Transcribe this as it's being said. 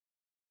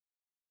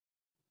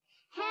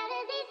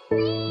This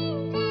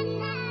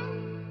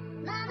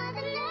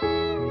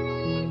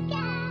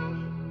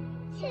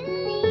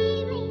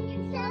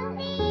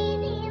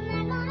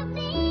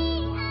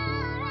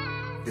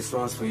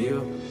one's for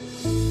you.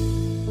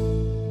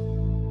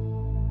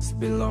 It's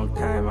been a long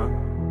time, huh?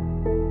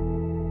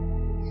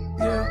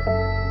 Yeah.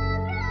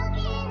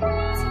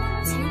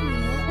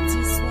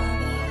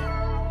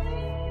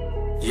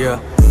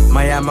 Yeah.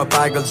 मायामा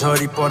पागल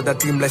झरी पर्दा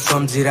तिमलाई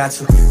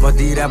सम्झिराछु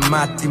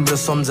मदिरामा तिम्रो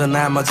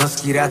सम्झनामा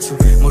झस्किराछु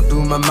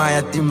मुटुमा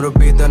माया तिम्रो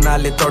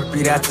वेदनाले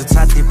तडपिराछु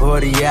छाती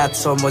भरि याद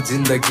छ म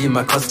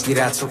जिन्दगीमा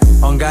खस्किराछु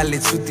अंगाले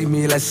छु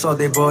तिमीलाई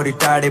सधैँभरि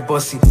टाढे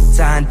बसी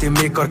चाहन्थे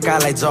मेकर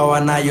कालाई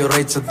जवाना यो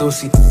रहेछ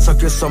दोषी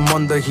सक्यो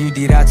सम्बन्ध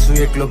हिँडिराछु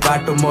एक्लो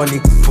बाटो मली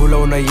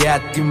भुलाउन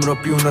याद तिम्रो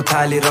पिउन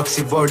थाले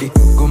रक्सी बढी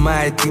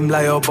गुमाए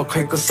तिमीलाई अब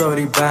खै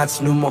कसरी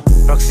बाँच्नु म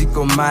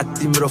रक्सीको मात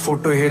तिम्रो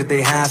फोटो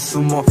हेर्दै हाँस्छु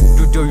म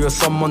टुट्यो यो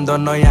सम्बन्ध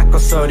नयाँ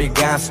कसरी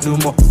गाँच्नु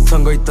म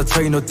सँगै त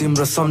छैन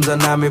तिम्रो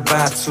सम्झनामै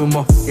बाँच्छु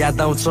म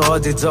याद आउँछ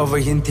अझै जब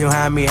हिँड्थ्यौ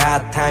हामी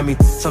हात थामी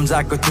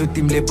सम्झाएको थियो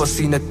तिमीले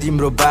पसिना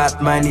तिम्रो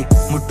बात मानी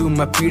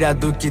मुटुमा पीडा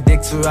दुखी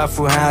देख्छु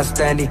आफू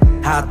हाँस्दा नि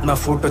हातमा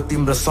फोटो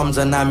तिम्रो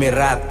सम्झनामै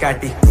रात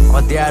काटी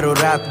अँध्यारो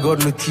रात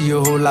गर्नु थियो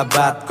होला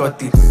बात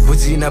कति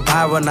बुझिन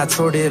भावना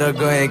छोडेर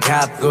गए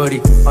घात गरी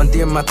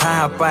अन्त्यमा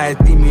थाहा पाए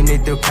तिमी नै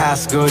त्यो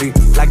खास गरी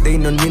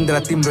लाग्दैन निन्द्रा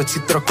तिम्रो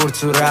चित्र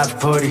कोर्छु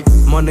रातभरि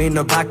मनै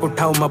नभएको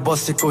ठाउँमा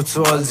बसेको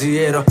छु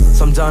अल्झिएर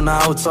सम्झना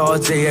आउँछ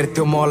अझै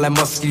हेर्थ्यो मलाई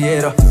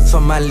मस्किएर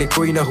सम्हालले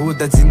कोही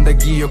नहुँदा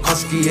जिन्दगी यो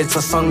खस्किएछ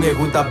सँगै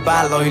हुँदा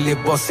बाल अहिले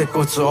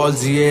बसेको छु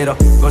अल्झिएर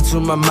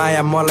गर्छुमा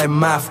माया मलाई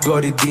माफ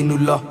गरिदिनु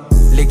ल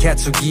लेख्या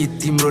छु गीत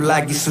तिम्रो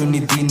लागि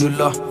सुनिदिनु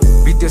ल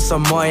बित्यो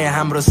समय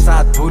हाम्रो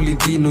साथ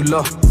भुलिदिनु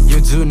ल यो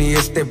जुनी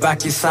यस्तै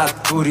बाँकी साथ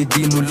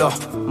पुरिदिनु ल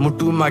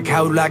मुटुमा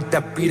घाउ लाग्दा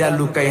पीडा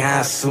लुकाइ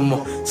हाँस्छु म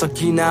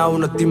सकिन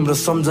आउन तिम्रो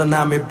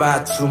सम्झनामै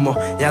बाँच्छु म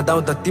याद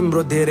आउँदा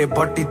तिम्रो धेरै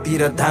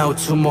भट्टीतिर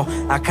धाउँछु म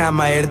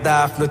आँखामा हेर्दा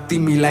आफ्नो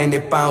तिमीलाई नै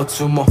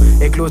पाउँछु म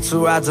एक्लो छु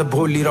आज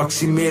भोलि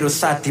रक्सी मेरो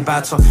साथी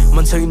बाछ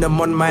मन छैन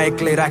मनमा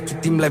एक्लै राखी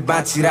तिमीलाई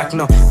बाँचिराख्न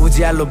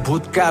उज्यालो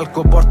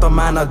भूतकालको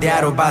वर्तमान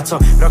अँध्यारो बाछ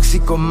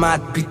रक्सीको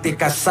मात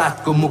बितेका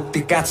साथको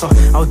मुक्तिका छ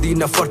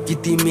आउँदिन फर्की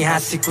तिमी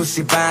हाँसी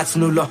खुसी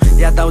बाँच्नु ल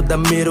याद आउँदा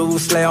मेरो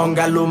उसलाई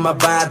अंगालोमा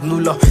बाँध्नु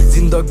ल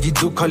जिन्दगी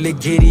दुःखले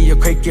घेरियो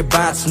खै के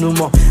बाँच्नु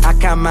म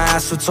आँखामा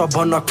आँसु छ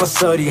भन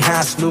कसरी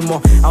हाँस्नु म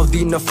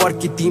आउँदिन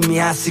फर्की तिमी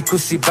हाँसी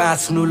खुसी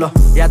बाँच्नु ल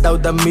याद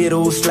आउँदा मेरो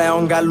उसलाई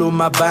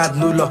अंगालोमा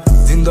बाँध्नु ल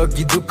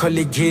जिन्दगी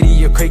दुःखले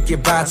घेरियो खै के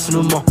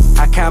बाँच्नु म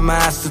आँखामा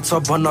आँसु छ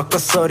भन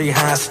कसरी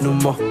हाँस्नु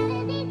म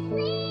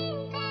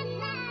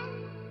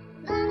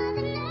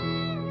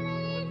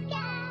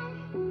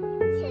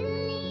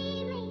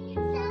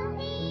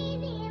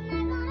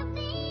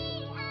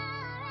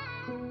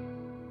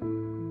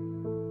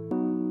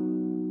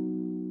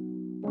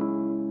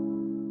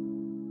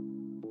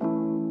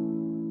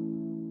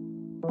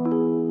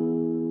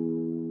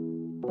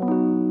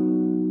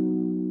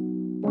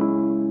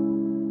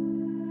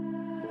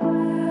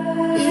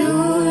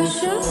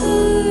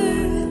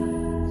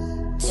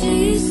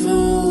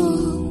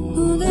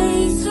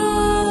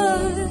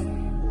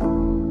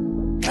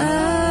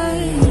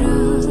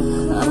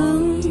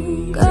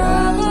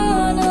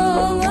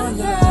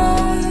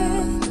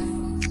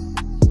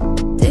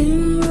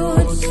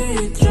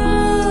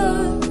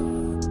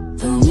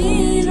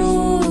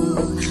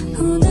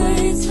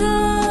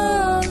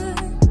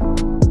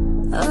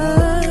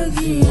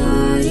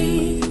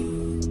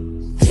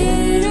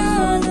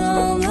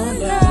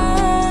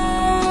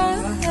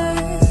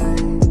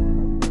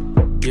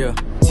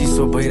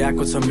चिसो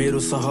भइरहेको छ मेरो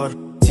सहर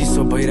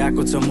चिसो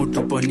भइरहेको छ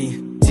मुटु पनि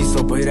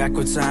चिसो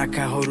भइरहेको छ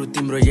आँखाहरू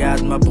तिम्रो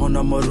यादमा भन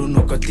म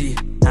रुनु कति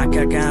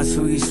आँखाका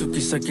आँसु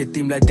सुकिसके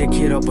तिमीलाई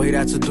देखेर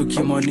भइरहेको छु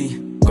दुखी मनी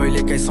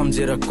कहिलेकाहीँ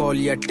सम्झेर कल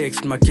या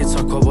टेक्स्टमा के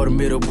छ खबर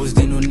मेरो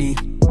बुझ्दिनु नि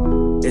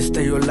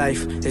यस्तै यो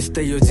लाइफ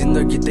यस्तै यो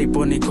जिन्दगी त्यही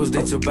पनि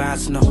खोज्दैछु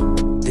बाँच्न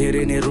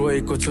धेरै नै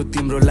रोएको छु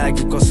तिम्रो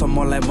लागि कसम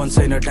मलाई मन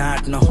छैन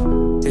ढाँट्न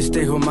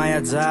यस्तै हो माया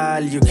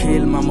जाल यो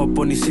खेलमा म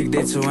पनि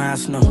सिक्दैछु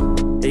हाँस्न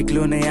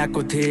एक्लो नै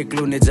आएको थिएँ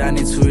एक्लो नै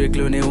जानेछु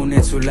एक्लो नै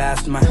हुनेछु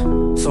लास्टमा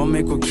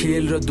समयको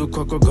खेल र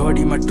दुःखको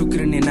घडीमा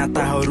टुक्रिने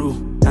नाताहरू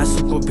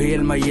आँसुको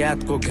भेलमा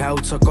यादको घाउ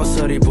छ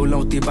कसरी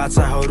भुलाउ ती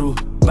बाचाहरू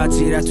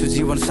बाँचिरहेको छु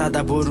जीवन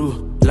सादा बोरु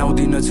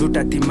लाउँदिन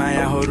झुटा ती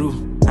मायाहरू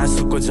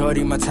आँसुको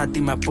झरीमा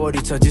छातीमा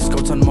परी छ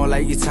जिस्काउँछन्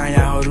मलाई यी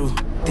छायाहरू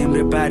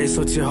तिम्रो बारे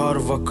सोचे हर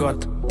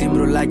वखत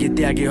तिम्रो लागि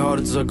त्यागे हर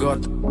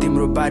जगत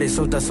तिम्रो बारे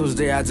सोच्दा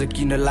सोच्दै आज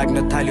किन लाग्न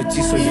थाल्यो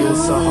चिसो यो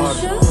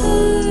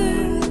सहर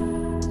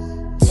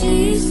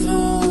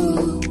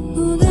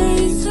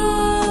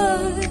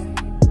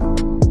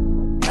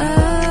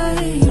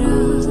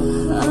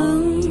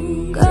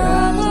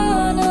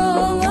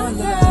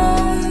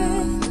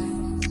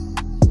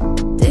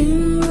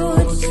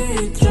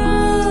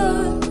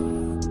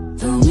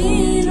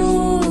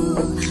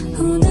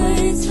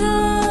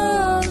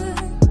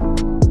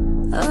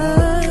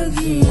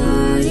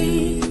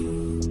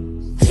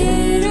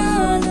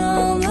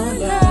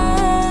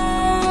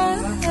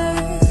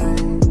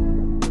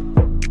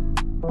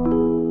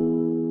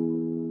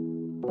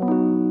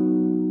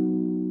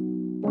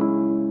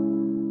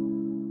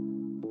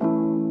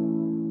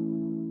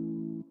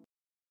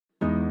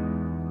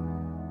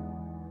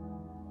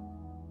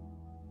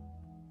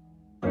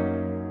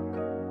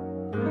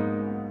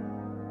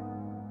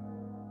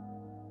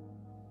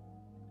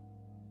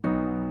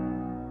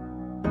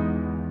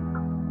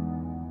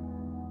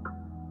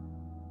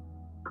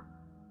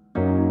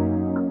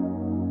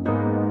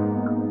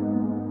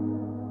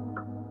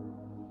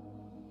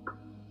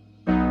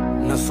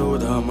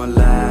नसोध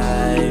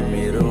मलाई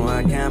मेरो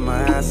आँखामा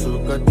आँसु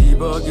कति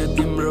बग्यो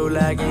तिम्रो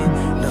लागि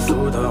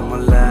नसोध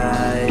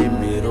मलाई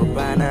मेरो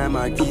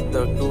पानामा गीत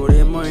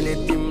कोरे मैले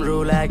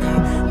तिम्रो लागि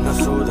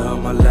नसोध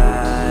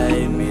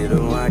मलाई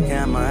मेरो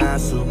आँखामा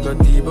आँसु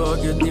कति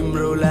बग्यो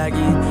तिम्रो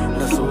लागि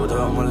नसोध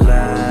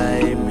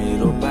मलाई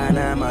मेरो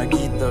पानामा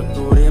गीत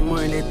कोरे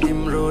मैले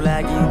तिम्रो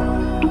लागि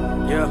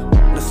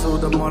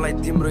नसोध मलाई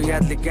तिम्रो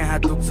यादले कहाँ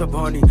दुख्छ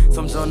भनी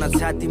सम्झना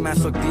छातीमा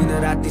सक्दिन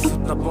राति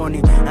सुत्न पनि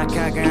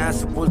आँखाका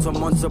आँसु पोल्छ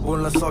मन छ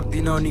बोल्न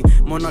सक्दिन नि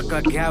मनका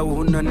घाउ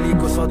हुन्न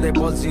निको सधैँ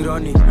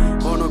बल्छिरहने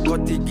भन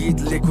कति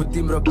गीत लेखु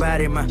तिम्रो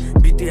बारेमा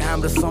बिते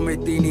हाम्रो समय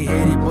तिनी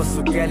हेरी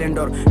बस्छु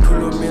क्यालेन्डर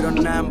ठुलो मेरो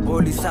नाम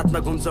भोलि साथमा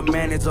घुम्छ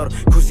म्यानेजर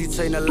खुसी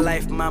छैन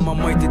लाइफमा म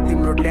मैथे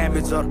तिम्रो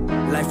ड्यामेजर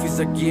लाइफ इज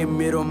अ गेम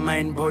मेरो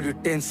माइन्ड भर्यो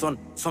टेन्सन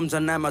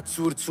सम्झनामा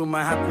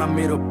चुरछुमा हातमा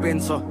मेरो पेन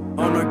छ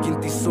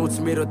अनगिन्ती सोच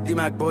मेरो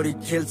दिमाग भरि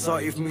खेल्छ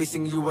इफ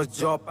मिसिङ यु वाज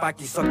जब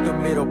पाकिसक्यो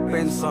मेरो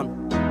पेन्सन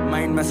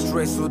माइन्डमा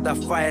स्ट्रेस हुँदा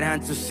फायर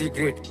हान्छु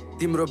सिक्रेट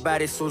तिम्रो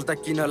बारे सोच्दा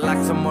किन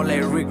लाग्छ मलाई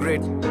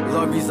regret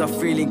love is a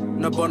feeling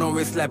नबनाऊ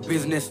यसलाई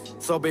बिजनेस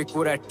सबै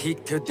कुरा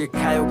ठिक थियो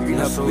देखायो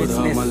किन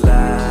बिजनेस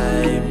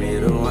मलाई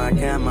मेरो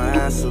आँखामा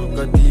आँसु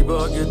कति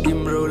बग्यो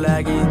तिम्रो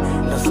लागि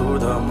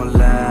नसोध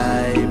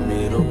मलाई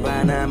मेरो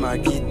पानामा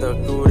गीत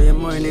कोरे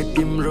मैले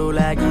तिम्रो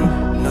लागि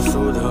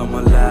नसोध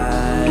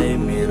मलाई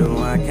मेरो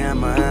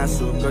आँखामा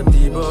आँसु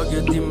कति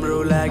बग्यो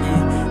तिम्रो लागि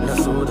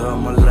नसोध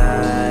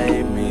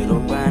मलाई मेरो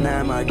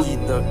पानामा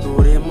गीत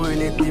कोरे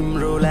मैले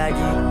तिम्रो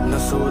लागि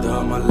नसोध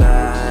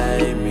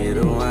मलाई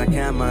मेरो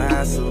आँखामा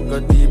आँसु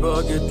कति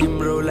बग्यो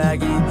तिम्रो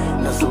लागि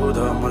नसोध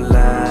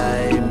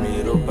मलाई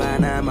मेरो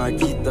पानामा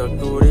गीत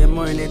कोरे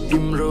मैले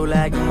तिम्रो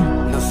लागि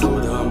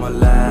नसोध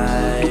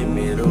मलाई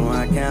मेरो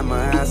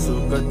आँखामा आँसु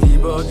कति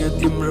बग्यो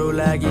तिम्रो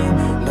लागि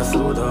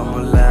नसोध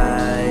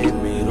मलाई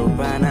मेरो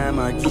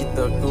पानामा गीत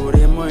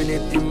कोरे मैले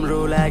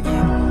तिम्रो लागि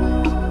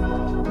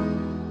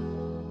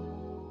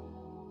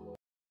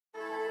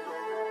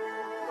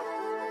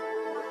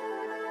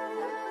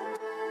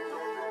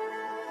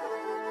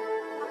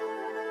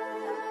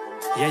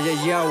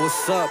Yeah,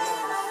 what's up?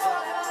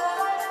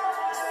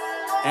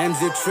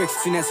 MZ Trix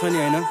चिने छ नि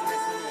हैन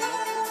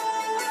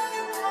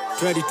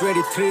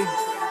 2023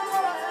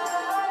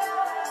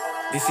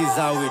 This is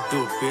how we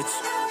do, bitch.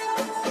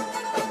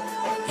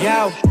 Yo,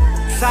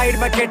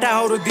 साइडमा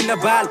केटाहरू दिन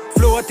बाल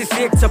फ्लो अति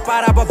सेक छ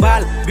पारा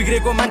बबाल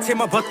बिग्रेको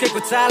मान्छेमा भत्केको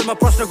चाल म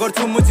प्रश्न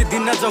गर्छु मुजी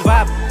दिन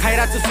जवाब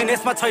खाइराछु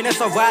सिनेसमा छैन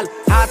सवाल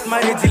हातमा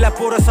रेजिला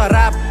पोर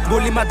शराब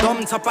बोलीमा दम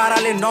छ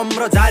पाराले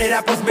नम्र झारेर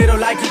पस मेरो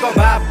लागि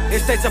कबाब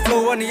यस्तै छ फ्लो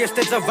अनि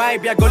यस्तै छ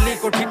भाइब या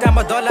गल्लीको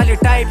ठिटामा दलाली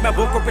टाइपमा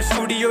भोको पे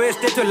स्टुडियो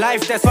यस्तै थियो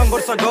लाइफ त्यहाँ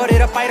सङ्घर्ष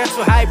गरेर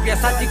पाइरहेछु हाइप या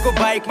साथीको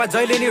बाइकमा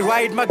जहिले नि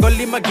राइडमा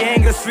गल्लीमा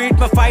ग्याङ र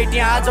स्ट्रिटमा फाइट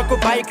यहाँ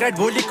आजको बाइक राइड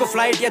भोलिको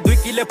फ्लाइट या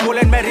 2 किलो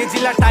पोल्यान्डमा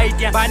रेजिला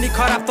टाइट या बानी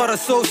खराब तर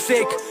सो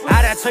सेक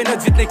हारा छैन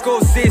जित्ने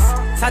कोसिस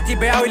साथी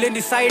भाइ अहिले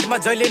नि साइडमा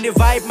जहिले नि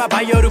भाइबमा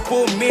भाइहरूको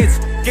मेज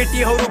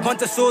केटीहरू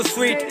भन्छ सो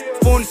स्वीट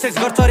फोन सेक्स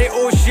गर्छ रे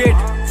ओ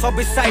शिट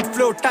सबै साइड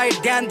फ्लो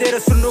टाइट ध्यान दिएर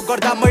सुन्नु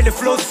गर्दा मैले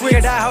फ्लो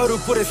स्वीट आहरू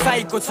पुरै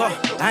साइको छ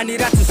हानी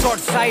राछु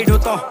सर्ट साइड हो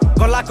त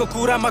गलाको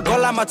कुरामा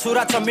गलामा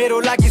छुरा छ मेरो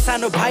लागि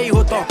सानो भाइ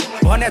हो त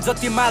भने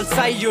जति माल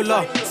चाहियो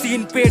ल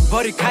सिन पेट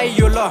भरि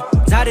खाइयो ल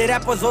झारे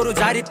ऱ्यापर्सहरू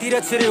झारीतिर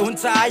छिरे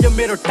हुन्छ आयो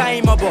मेरो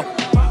टाइम अब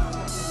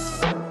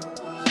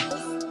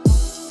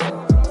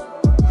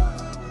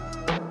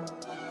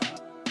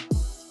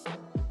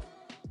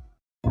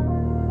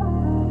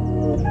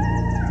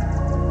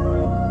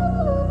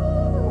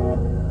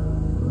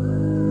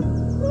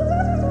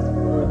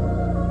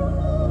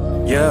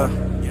Yeah,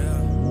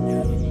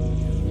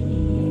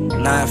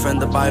 knife and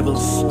the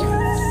Bibles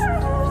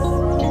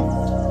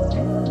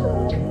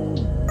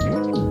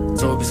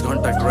 24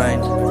 घण्टा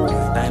grind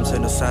time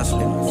छैन सास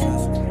लिन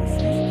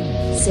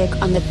Sick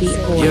on the beat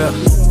boy. Yeah,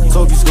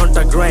 24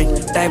 घण्टा grind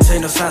time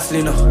छैन सास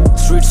लिन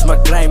स्ट्रिट्समा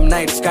क्राइम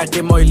नाइट्स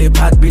काटे मैले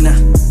भात बिना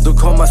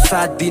दुःखमा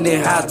साथ दिने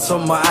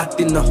हातसम्म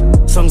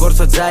आत्तिन्न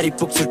सङ्घर्ष जारी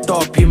पुग्छु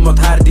टप हिम्मत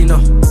हार्दिन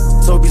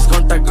 24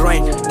 घण्टा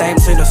grind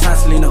time छैन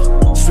सास लिन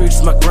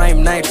स्ट्रिट्समा क्राइम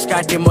नाइट्स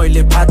काटे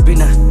मैले भात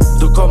बिना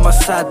दुःखमा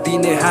साथ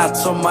दिने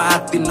हातसम्म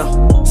आत्तिन्न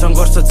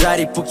सङ्घर्ष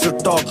जारी पुग्छु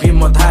टप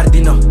हिम्मत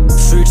हार्दिन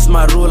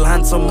स्ट्रिट्समा रोल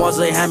हान्छ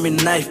मजै हामी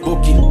नाइफ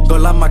बोकी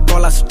गलामा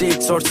कला स्टेज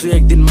चढ्छु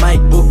एक दिन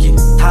माइक बोकी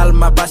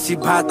थालमा बासी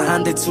भात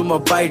हान्दैछु म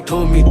बाइट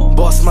होमी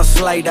बसमा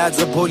स्लाइड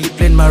आज भोलि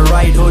प्लेनमा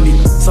राइड हो नि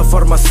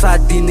सफरमा साथ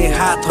दिने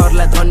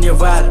हातहरूलाई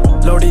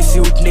धन्यवाद लडेसी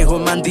उठ्ने हो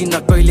मान्दिन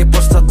कहिले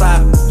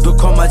पश्चाताप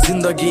दुःखमा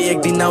जिन्दगी एक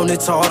दिन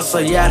आउनेछ हर्ष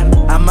यार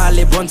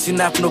आमाले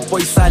भन्छन् आफ्नो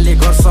पैसाले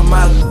घर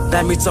सम्हाल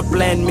दामी छ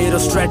प्लान मेरो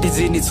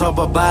स्ट्राटेजी नि छ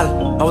बबाल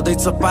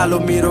आउँदैछ पालो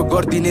मेरो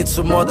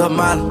गर्दिनेछु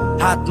मधमाल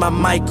हातमा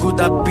माइक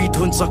हुँदा बिट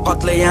हुन्छ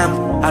कत्लेआम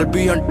I'll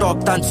be on top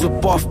तान्छु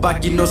puff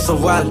बाँकी नो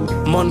सवाल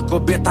मनको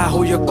बेथा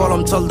हो यो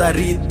कलम चल्दा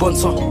रित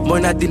बन्छ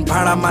महिना दिन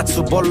भाँडा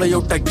माछु बल्ल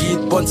एउटा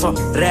गीत बन्छ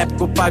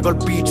ऱ्यापको पागल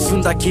बिट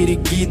सुन्दाखेरि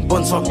गीत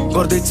बन्छ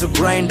गर्दैछु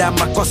ग्राइन्ड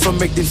आमा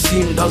कसम एक दिन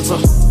सिन ढल्छ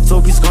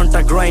 24 घण्टा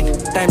ग्राइन्ड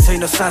टाइम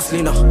छैन सास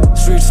लिन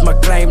स्ट्रिट्समा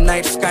क्राइम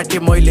नाइट्स काटे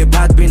मैले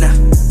भात बिना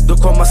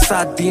दुःखमा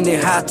साथ दिने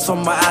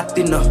हातसम्म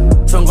आत्तिन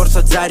सङ्घर्ष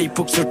जारी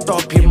पुग्छु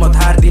टप हिम्मत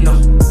हार्दिन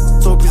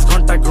 24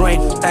 घण्टा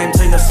ग्राइन्ड टाइम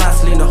छैन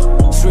सास लिन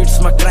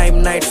स्ट्रिट्समा क्राइम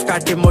नाइट्स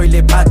काटे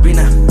मैले भात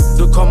बिना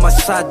दुःखमा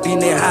साथ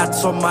दिने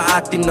हातसम्म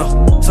आत्तिन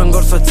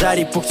सङ्घर्ष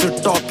जारी पुग्छु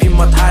टप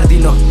हिम्मत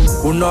हार्दिन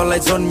हुनलाई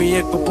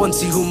जन्मिएको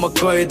पन्छी हुँ म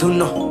गए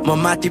धुन्न म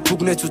माथि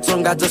पुग्नेछु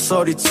चङ्गा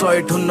जसरी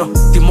सय ढुन्न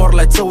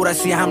तिमीहरूलाई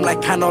 84 हामीलाई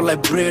खानलाई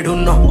ब्रेड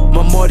हुन्न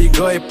म मरि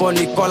गए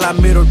पनि कला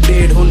मेरो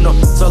डेड हुन्न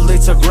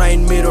चल्दैछ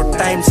ग्राइन्ड मेरो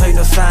टाइम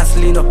छैन सास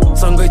लिन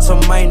सँगै छ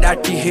माइन्ड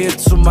आटी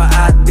हेर्छु म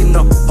आत्तिन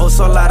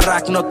हौसला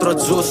राख नत्र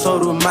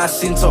जोसहरू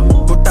मासिन्छ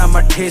खुट्टामा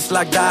ठेस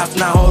लाग्दा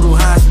आफ्नाहरू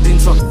हाँस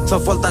दिन्छ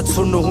सफलता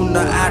छोड्नु हुन्न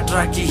आँट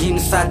राखी हिँड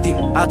साथी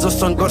आज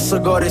सङ्घर्ष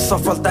गरे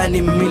सफलता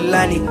नि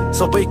मिल्ला नि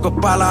सबैको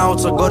पाला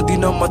आउँछ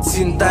गर्दिन म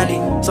चिन्ता नि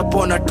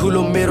सपना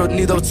ठुलो मेरो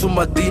निदाउँछु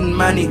म दिन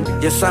मानी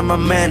यस आम अ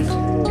म्यान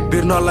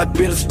बिर्नलाई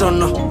बिल्स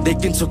टन्न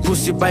देखिन्छु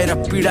खुसी बाहिर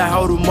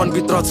पीडाहरू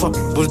मनभित्र छ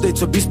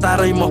बुझ्दैछु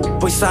बिस्तारै म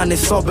पैसा नै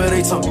सबै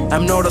रहेछ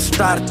आइम नट अ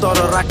स्टार तर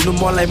राख्नु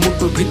मलाई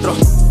मुटुभित्र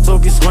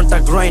 24 घण्टा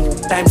ग्राइन्ड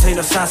टाइम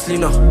छैन सास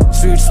लिन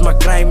स्ट्रिट्समा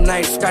क्राइम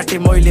नाइट्स काटे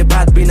मैले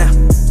भात बिना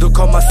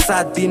दुःखमा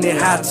साथ दिने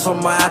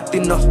हातसम्म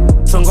आत्तिन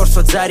सङ्घर्ष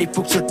जारी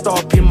पुग्छु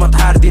टप हिम्मत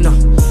हार्दिन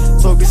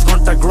 24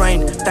 घण्टा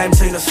ग्राइन्ड टाइम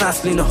छैन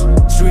सास लिन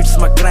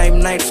स्ट्रिट्समा क्राइम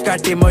नाइट्स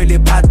काटे मैले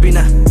भात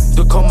बिना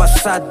दुःखमा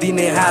साथ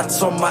दिने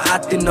हातसम्म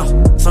आत्तिन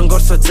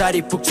सङ्घर्ष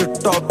जारी पुग्छु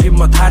टप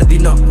हिम्मत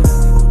हार्दिन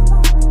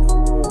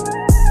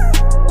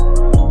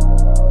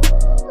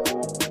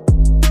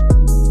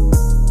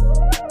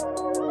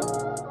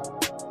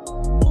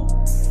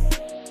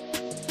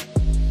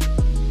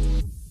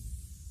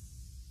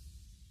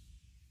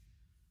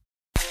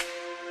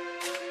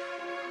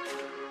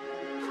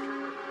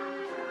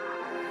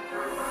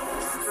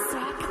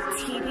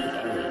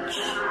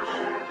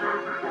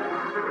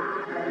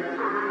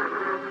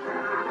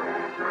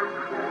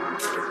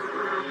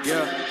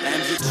Yeah,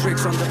 and the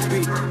Trix on the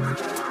beat.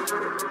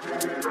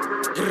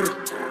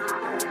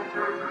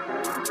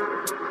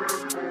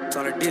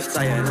 तर डिस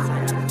चाहियो हैन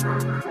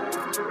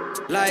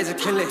लाइज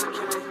खेले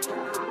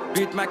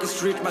बीटमा कि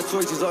स्ट्रिटमा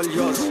चोइस इज अल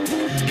योर्स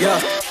या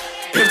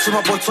हेर्छु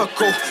म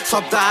बोल्छको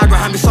शब्द आगो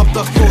हामी शब्द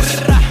कोष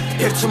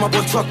हेर्छु म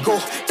बोल्छको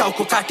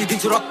टाउको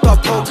काटिदिन्छु रक्त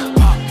भोग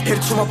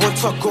हेर्छु म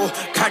बोल्छको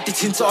घाँटी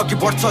छिन्छ अघि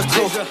बढ्छ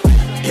जो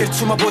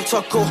हेर्छु म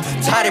बोल्छको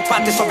झारे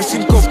पाते सबै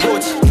सिनको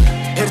बोझ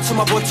हेर्छु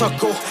म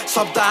बोल्छको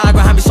शब्द आगो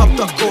हामी शब्द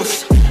कोष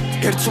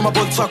हेर्छु म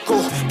बोल्छको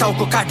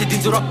टाउको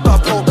काटिदिन्छु रक्त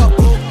भोग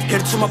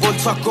हेर्छु म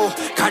बोल्छको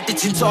घाँटी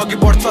छिन्छ अघि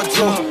बढ्छ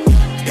जो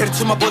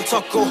हेर्छु म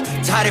बोल्छको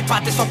झारे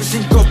पाते सबै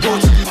सिनको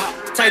बोझ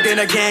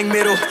चाहिँदैन ग्याङ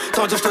मेरो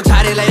त जस्तो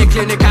झारेलाई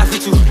एक्लै नै काफी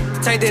छु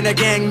चाहिँदैन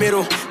ग्याङ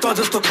मेरो त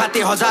जस्तो खाते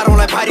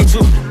हजारौँलाई भारी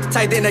छु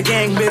चाहिँदैन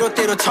ग्याङ मेरो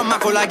तेरो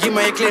क्षमाको लागि म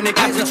एक्लै नै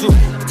काफी छु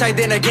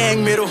चाहिँदैन ग्याङ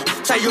मेरो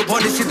चाहियो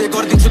भने सिधै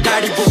गरिदिन्छु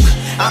गाडी बुक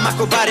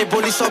आमाको बारे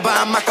बोली सब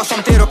आमा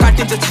कसम तेरो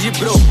काटिन्छ जिप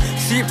ब्रो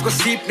सिपको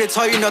सिप नै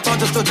छैन त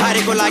जस्तो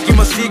झारेको लागि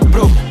म सिक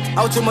ब्रो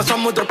आउँछु म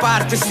समुद्र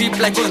पार त्यो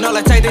सिपलाई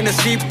खोज्नलाई चाहिँदैन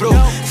सिप ब्रो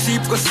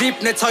सिपको सिप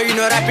नै छैन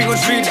ऱ्यापिङ अन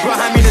स्ट्रिट ब्रो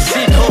हामी नै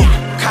सिप हो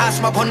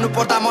खासमा भन्नु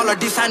पर्दा मलाई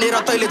डिसाने र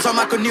तैले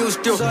जमाको न्युज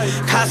त्यो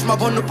खासमा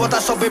भन्नु पर्दा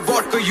सबै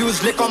बटको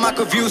युजले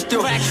कमाको भ्युज त्यो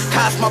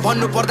खासमा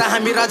भन्नु पर्दा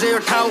हामी राजा यो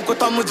ठाउँको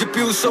तमुजी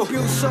पिउसो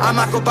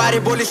आमाको बारे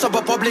बोली सब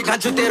पब्लिक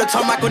खान्छु तेरो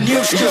क्षमाको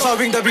न्युज त्यो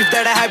serving the beef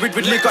that I have it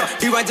with liquor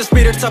divine the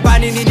spirit छ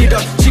बानी नि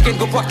निडर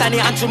चिकनको पक्तानी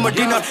आन्छु म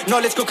डिनर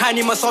नलेजको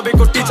खानी म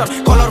सबैको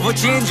टिचर कलर भो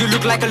change you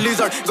look like a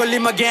lizard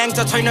गल्लीमा ग्याङ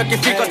छ छैन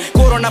के फिकर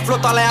कोरोना फ्लो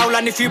तलाई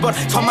आउला नि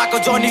फिबर क्षमाको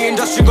जनी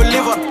इन्डस्ट्रीको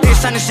लिभर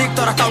देशानी सिक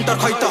तर काउन्टर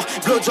खै त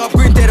ब्लो जब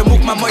क्विन तेरो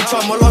मुखमा मै छ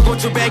म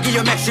लगाउँछु ब्यागी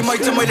यो म्याक्सी मै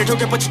छ मैले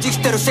ठोकेपछि चिक्स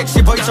तेरो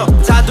सेक्सी भइछ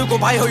जादुको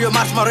भाइ हो यो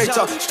मार्चमा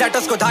रहेछ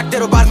स्ट्याटसको धाक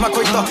तेरो बाजमा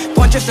खोइ त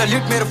पञ्चेस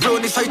लिट मेरो फ्लो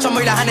नि सही छ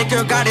मैले हानेको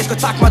यो गाडेसको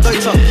चाकमा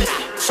दैछ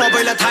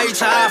सबैलाई थाहै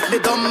छ आफ्नै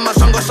दममा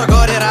सङ्घर्ष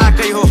गरेर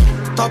आएकै हो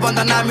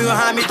तभन्दा नामी हो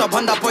हामी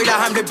तभन्दा पहिला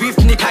हामीले बिफ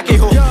नि खाएकै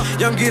हो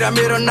यङ्गिरा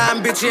मेरो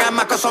नाम बेची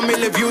आमा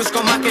कसमले भ्युज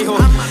कमाएकै हो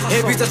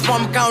हेभी छ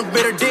स्पम काउन्ट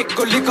मेरो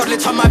डेकको लिकरले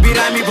क्षमा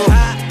बिरामी भो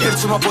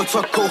हेर्छु म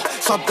बोल्छको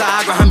शब्द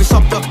आगो हामी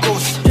शब्द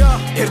कोष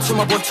हेर्छु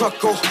म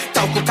बोल्छको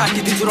टाउको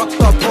काटिदिन्छु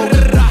रक्त भोग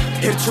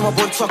हेर्छु म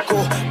बोल्छको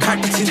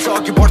घाँटी छिन्छ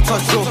अघि बढ्छ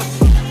जो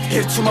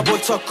हेर्छु म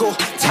बोल्छको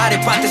झारे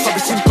पाते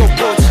सबै सिनको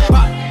बोझ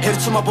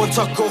हेर्छु म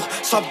बोल्छको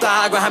शब्द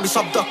आगो हामी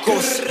शब्द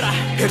कोष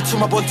हेर्छु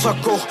म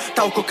बोल्छको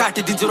टाउको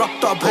काटिदिन्छु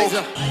रक्त भोग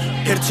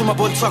हेर्छु म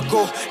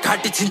बोल्छको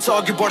घाँटी छिन्छ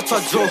अघि बढ्छ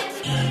जो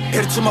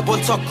हेर्छु म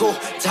बोल्छको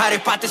झारे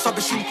पाते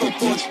सबै सिनको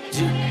बोझ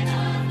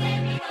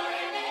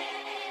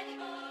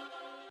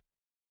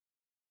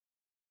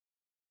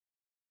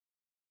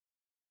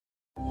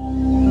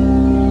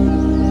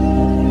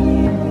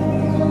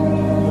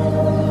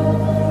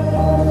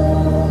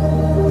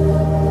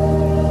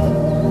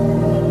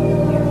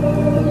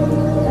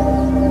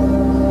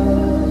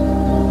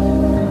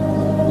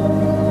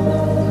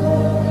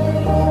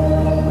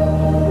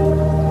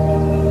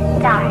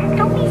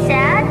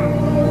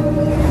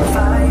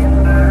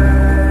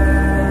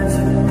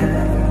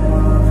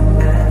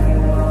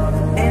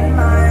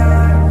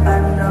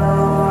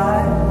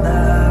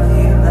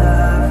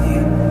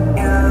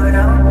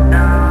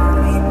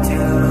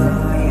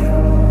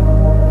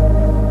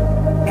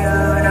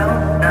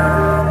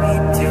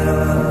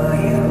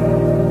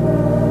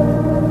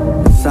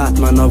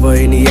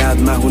नभए नि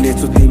यादमा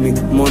हुनेछु तिमी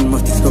मन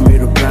मस्तिष्क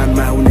मेरो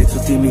प्राणमा हुनेछु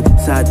तिमी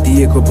साथ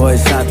दिएको भए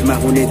साथमा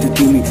हुने थियो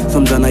तिमी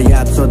सम्झना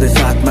याद सधैँ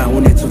साथमा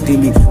हुनेछु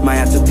तिमी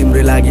माया छ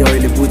तिम्रै लागि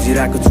अहिले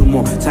बुझिरहेको छु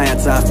म छाया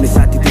छ आफ्नै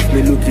साथी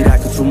त्यसमै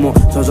लुकिरहेको छु म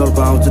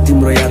झझल्को आउँछ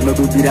तिम्रो यादमा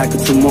डुबिरहेको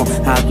छु म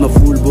हातमा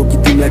फुल बोकी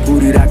तिमीलाई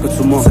कुरिरहेको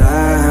छु म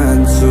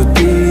चाहन्छु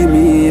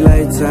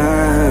तिमीलाई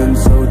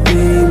चाहन्छौ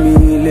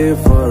तिमीले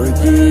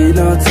फर्किन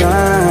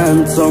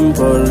चाहन्छौँ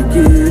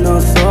फर्किन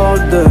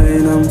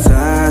सक्दैनौ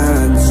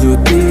चाहन्छु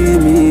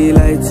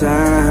तिमीलाई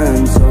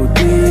चाहन्छौ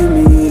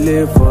तिमीले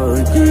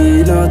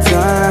फर्किन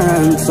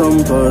चाहन्छौँ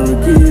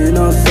फर्किन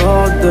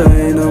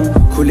सक्दैनौ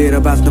खुलेर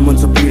बाँच्न मन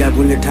छ पीडा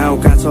भुल्ने ठाउँ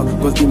कहाँ छ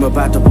गल्तीमा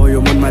बाटो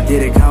भयो मनमा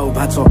धेरै घाउ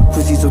भएको छ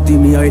खुसी छौ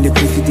तिमी अहिले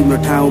खुसी तिम्रो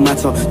ठाउँमा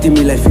छ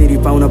तिमीलाई फेरि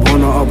पाउन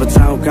भन अब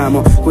जाऊ काम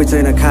कोही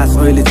छैन खास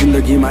अहिले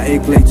जिन्दगीमा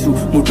एक्लै छु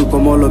मुटुको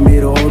मलो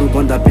मेरो अरू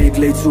भन्दा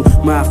बेग्लै छु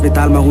म आफ्नै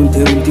तालमा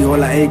हुन्थे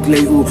होला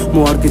एक्लै ऊ म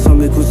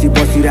अर्कैसँगै खुसी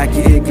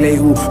बसिराखी एक्लै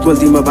ऊ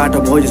गल्तीमा बाटो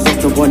भयो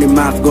सक्छौ भने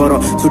माफ गर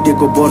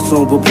छुटेको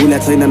वर्षौं भो भुल्या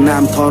छैन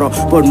नाम थर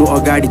पढ्नु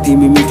अगाडि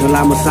तिमी मिठो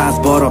लामो सास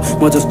भर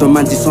म जस्तो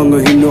मान्छेसँग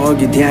हिँड्नु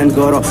अघि ध्यान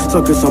गर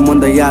सक्यो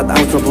सम्बन्ध याद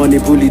आउँछ भने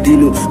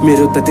भुलिदिनु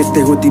मेरो त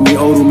त्यस्तै हो तिमी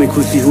अरूमै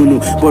खुसी हुनु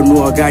पढ्नु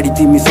अगाडि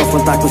तिमी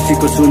सफलताको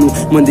शिखर छुनु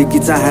मनदेखि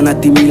चाहना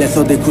तिमीलाई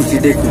सधैँ खुसी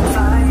देखु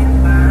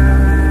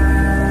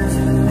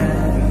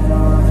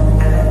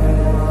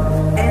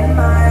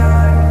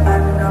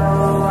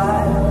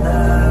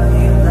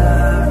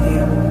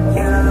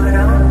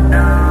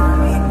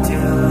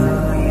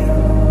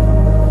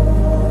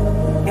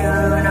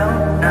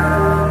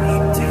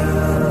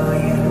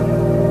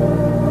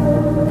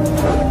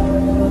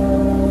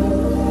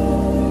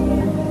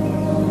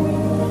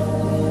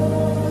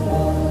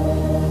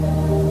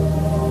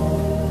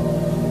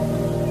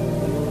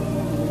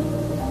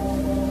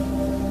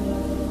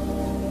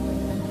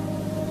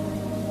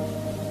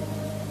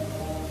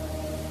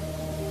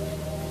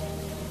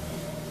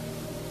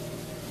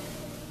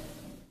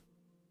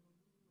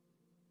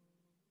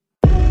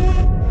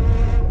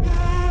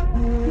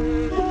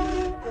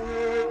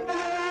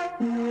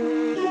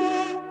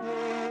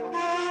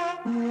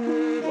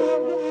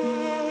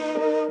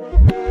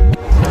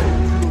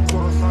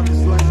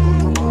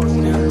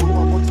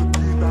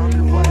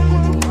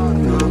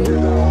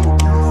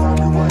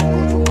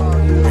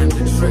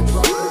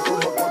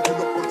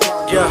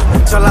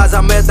चला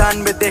जा मैदान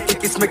में देखे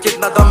किसमें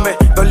कितना दम है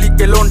गली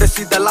के लोंडे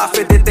सीधा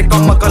लाफे देते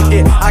कम अकल के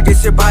आगे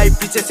से भाई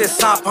पीछे से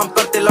सांप हम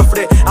करते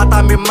लफड़े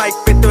आता में माइक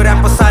पे तो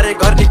रैप सारे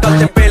घर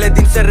निकलते पहले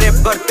दिन से रैप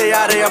करते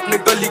आ रहे अपने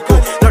गली को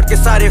लड़के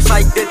सारे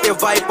साइक देते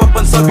वाइब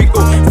अपन सभी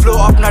को फ्लो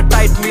अपना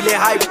टाइट मिले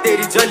हाइप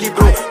तेरी जली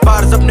ब्रो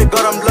बार्स अपने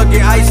गरम लगे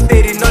आइस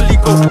तेरी नली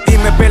को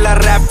टीम में पहला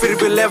रैप फिर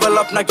भी लेवल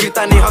अपना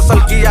गिरता नहीं हसल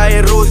किया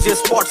है रोज ये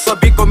स्पॉट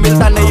सभी को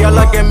मिलता नहीं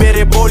अलग है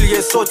मेरे बोल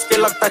ये सोच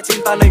के लगता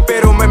चिंता नहीं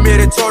पैरों में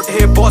मेरे चोट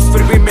है बॉस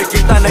फिर भी मैं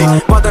गिरता नहीं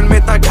बदन में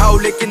था घाव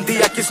लेकिन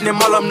दिया किसने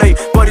मलम नहीं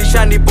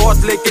परेशानी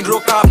बहुत लेकिन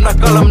रोका अपना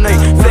कलम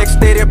नहीं फ्लेक्स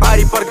तेरे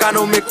भारी पर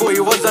गानों में कोई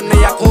वजन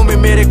नहीं आंखों में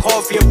मेरे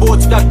खौफ ये बोझ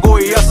का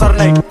कोई असर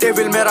नहीं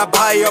टेबल मेरा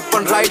भाई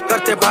अपन राइड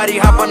करते भारी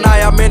हाँ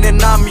बनाया मैंने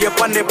नाम ये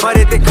पन्ने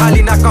भरे थे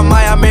खाली ना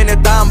कमाया मैंने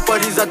दाम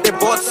पर इज्जतें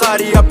बहुत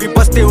सारी अभी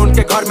बसते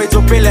उनके घर में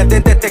जो पहले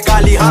देते थे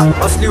गाली हाँ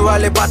असली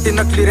वाले बातें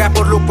नकली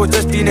रैपर लोग को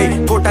जस्ती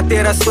नहीं फोटा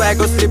तेरा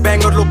स्वैग असली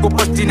बैंगर लोग को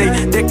बचती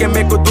नहीं देखे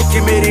मेरे को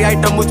दुखी मेरी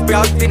आइटम मुझ पे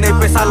हंसती नहीं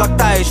पैसा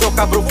लगता है शो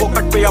का ब्रो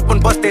फोकट पे अपन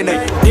बसते नहीं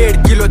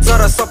 1.5 किलो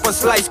चरस अपन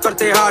स्लाइस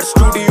करते हार्ड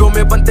स्टूडियो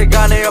में बनते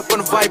गाने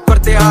अपन वाइब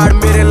करते हार्ड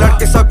मेरे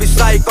लड़के सभी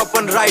साइक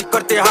अपन राइड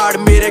करते हार्ड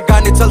मेरे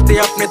गाने चलते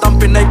अपने दम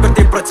पे नहीं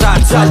करते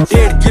प्रचार चल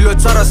 1.5 किलो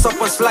चरस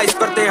अपन स्लाइस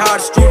करते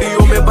हार्ड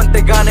स्टूडियो में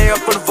बनते गाने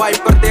अपन वाइब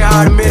करते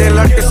हार्ड मेरे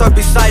लड़के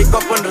सभी साइक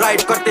अपन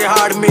राइड करते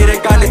हार्ड मेरे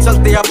गाने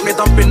चलते अपने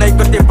दम पे नहीं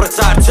करते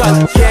प्रचार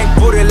चल ग्याङ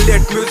पुरै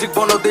लेट म्युजिक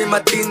बनाउँदैमा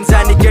दिन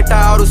जानी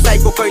केटाहरू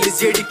साइको कहिले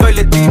जेडी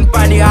कहिले दिन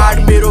पानी हार्ड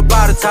मेरो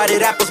बार छारे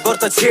ऱ्यापर्स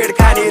गर्छ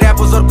छेडखानी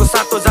ऱ्यापर्सहरूको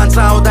सातो जान्छ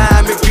आउँदा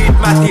हामी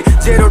बिट माथि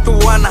 0 to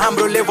 1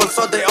 हाम्रो लेभल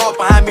सधैँ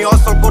अप हामी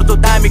असल गर्छौँ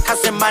दामी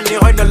खासै मान्ने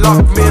होइन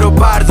लक मेरो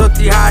बार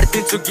जति हार्ड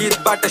दिन्छु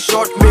गीतबाट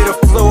सर्ट मेरो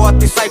फ्लो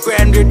अति psycho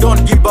and we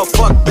don't give a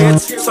fuck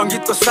बिच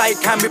संगीतको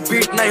साइक हामी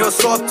बिट नै हो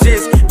सब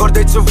चिज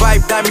गर्दैछु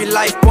वाइब दामी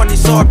लाइफ पनि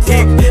सर्ट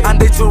ठिक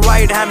हान्दैछु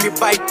राइड हामी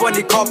बाइक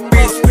पनि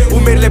खप्पिस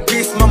उमेरले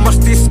 20 मा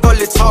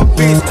मस्तिष्कले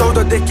 26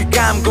 14 देखि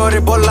काम गरे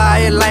बल्ल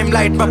आए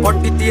लाइमलाइटमा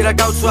भट्टीतिर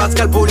गाउँछु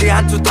आजकल भोलि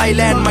हान्छु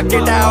थाइल्यान्डमा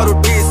केटाहरू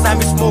डिस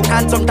हामी स्मोक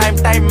खान्छौँ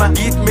टाइममा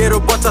गीत मेरो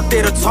बच्चा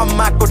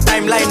 13 को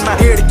टाइमलाइनमा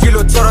 1.5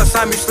 किलो चरस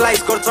हामी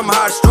स्लाइस गर्छौँ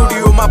हार्ड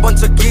स्टुडियोमा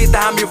बन्छ गीत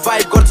हामी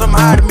वाइब गर्छौँ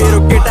हार्ड मेरो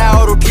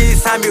केटाहरू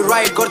ठिस हामी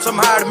राइड गर्छौँ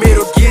हार्ड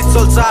मेरो गीत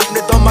चल्छ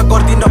आफ्नै दममा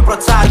गर्दिन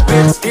प्रचार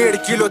 1.5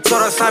 किलो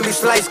चरस हामी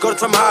स्लाइस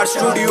गर्छौँ हार्ड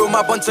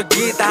स्टुडियोमा बन्छ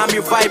गीत हामी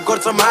वाइब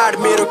गर्छौँ हार्ड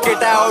मेरो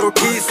केटाहरू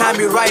ठिस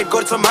हामी राइड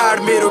गर्छौँ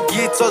हार्ड मेरो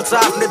गीत चल्छ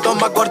आफ्नै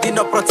दममा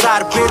गर्दिन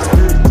प्रचार